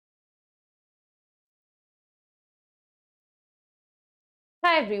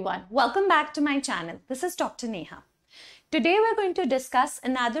Hi everyone, welcome back to my channel. This is Dr. Neha. Today we're going to discuss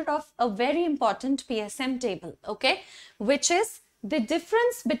another of a very important PSM table, okay, which is the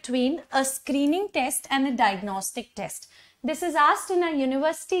difference between a screening test and a diagnostic test. This is asked in our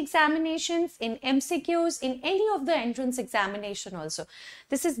university examinations, in MCQs, in any of the entrance examination also.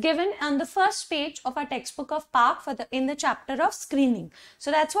 This is given on the first page of our textbook of PARC in the chapter of screening. So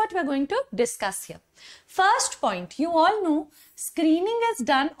that's what we're going to discuss here. First point, you all know screening is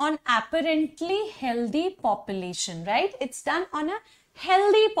done on apparently healthy population, right? It's done on a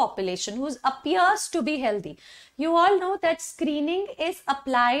healthy population who appears to be healthy. You all know that screening is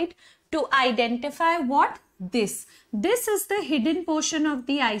applied to identify what? This is the hidden portion of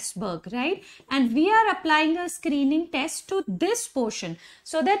the iceberg, right? And we are applying a screening test to this portion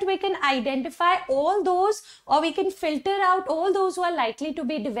so that we can identify all those, or we can filter out all those who are likely to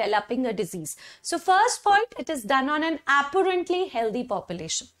be developing a disease. So first point, it is done on an apparently healthy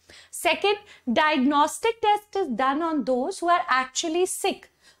population. Second, diagnostic test is done on those who are actually sick,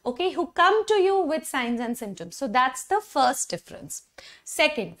 okay, who come to you with signs and symptoms. So that's the first difference.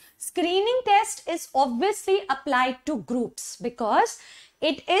 Second, screening test is obviously applied to groups because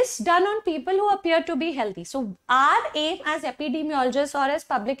it is done on people who appear to be healthy. So our aim as epidemiologists or as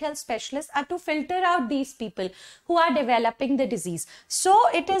public health specialists are to filter out these people who are developing the disease. So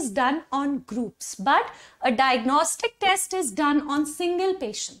it is done on groups, but a diagnostic test is done on single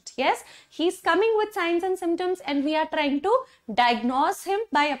patient. Yes, he's coming with signs and symptoms and we are trying to diagnose him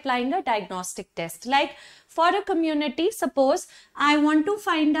by applying a diagnostic test. Like for a community, suppose I want to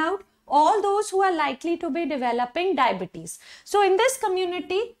find out all those who are likely to be developing diabetes. So in this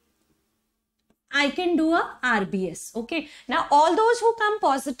community, I can do a RBS. Okay. Now, all those who come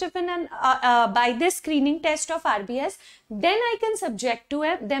positive in by this screening test of RBS, then I can subject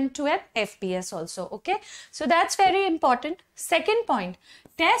them to an FBS also. Okay. So that's very important. Second point,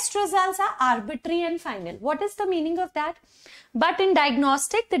 test results are arbitrary and final. What is the meaning of that? But in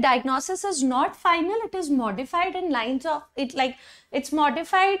diagnostic, the diagnosis is not final. It is modified in lines of it, like it's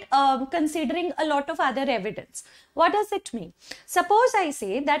modified considering a lot of other evidence. What does it mean? Suppose I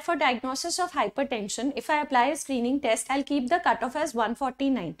say that for diagnosis of hypertension, if I apply a screening test, I'll keep the cutoff as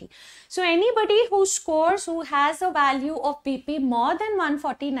 140/90. So anybody who scores, who has a value of BP more than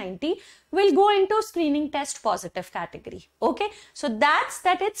 140/90 will go into screening test positive category. Okay. So that's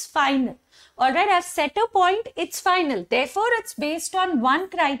it's final. Alright, I've set a point, it's final. Therefore, it's based on one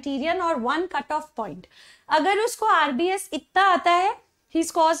criterion or one cutoff point. अगर उसको RBS इतना आता है, he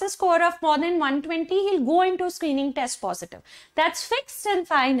scores a score of more than 120, he'll go into screening test positive. That's fixed and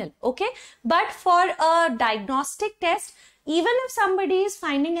final, okay? But for a diagnostic test, even if somebody's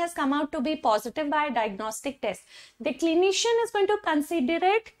finding has come out to be positive by a diagnostic test, the clinician is going to consider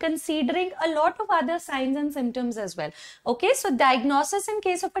it considering a lot of other signs and symptoms as well. Okay, so diagnosis in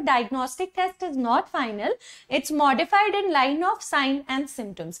case of a diagnostic test is not final. It's modified in line of sign and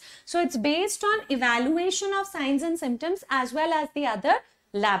symptoms. So it's based on evaluation of signs and symptoms as well as the other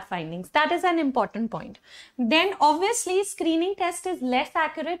lab findings. That is an important point. Then obviously screening test is less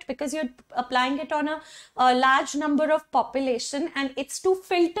accurate because you're applying it on a large number of population and it's to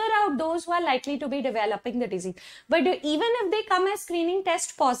filter out those who are likely to be developing the disease. But even if they come as screening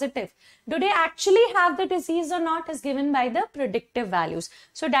test positive, do they actually have the disease or not is given by the predictive values.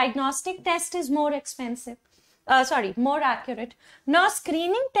 So diagnostic test is more expensive. More accurate. Now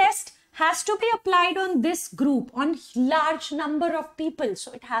screening test has to be applied on this group, on large number of people.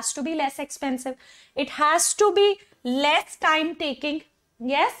 So it has to be less expensive. It has to be less time taking.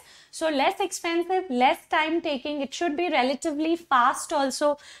 Yes. So less expensive, less time taking. It should be relatively fast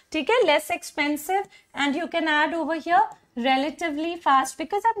also. Okay, less expensive. And you can add over here relatively fast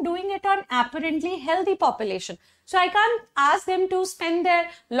because I'm doing it on apparently healthy population. So I can't ask them to spend their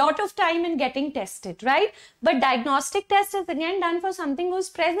lot of time in getting tested, right? But diagnostic test is again done for something who's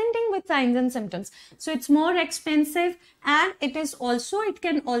presenting with signs and symptoms. So it's more expensive and it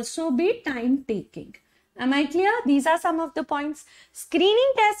can also be time taking. Am I clear? These are some of the points.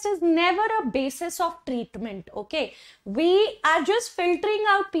 Screening test is never a basis of treatment, okay? We are just filtering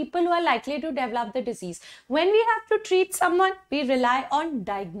out people who are likely to develop the disease. When we have to treat someone, we rely on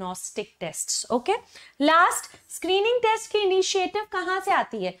diagnostic tests, okay? Last, screening test की initiative कहाँ से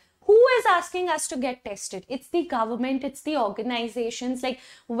आती है? Who is asking us to get tested? It's the government, it's the organizations, like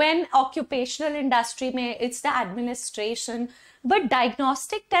when occupational industry mein, it's the administration. But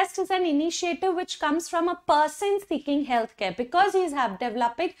diagnostic test is an initiative which comes from a person seeking healthcare because he is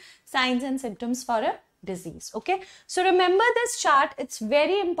developing signs and symptoms for a disease. Okay, so remember this chart, it's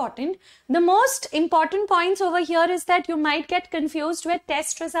very important. The most important points over here is that you might get confused where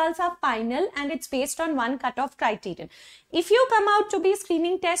test results are final and it's based on one cutoff criterion. If you come out to be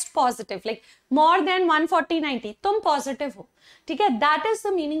screening test positive, like more than 140/90, tum positive ho. Okay, that is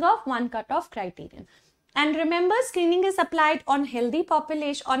the meaning of one cutoff criterion. And remember, screening is applied on healthy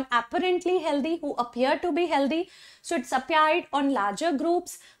population, on apparently healthy who appear to be healthy. So it's applied on larger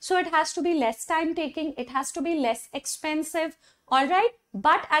groups. So it has to be less time taking. It has to be less expensive. All right.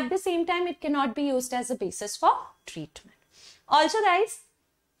 But at the same time, it cannot be used as a basis for treatment. Also, guys,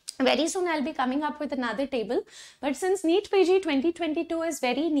 very soon I'll be coming up with another table, but since neetpg 2022 is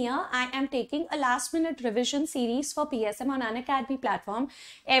very near, I am taking a last minute revision series for PSM on Unacademy platform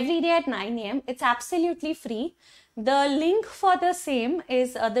every day at 9 AM. It's absolutely free. The link for the same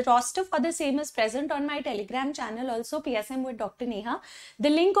is, the roster for the same is present on my Telegram channel also, PSM with Dr. Neha.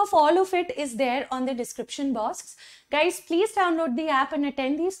 The link of all of it is there on the description box. Guys, please download the app and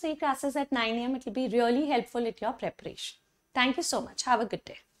attend these 3 classes at 9 AM. It will be really helpful at your preparation. Thank you so much. Have a good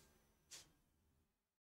day.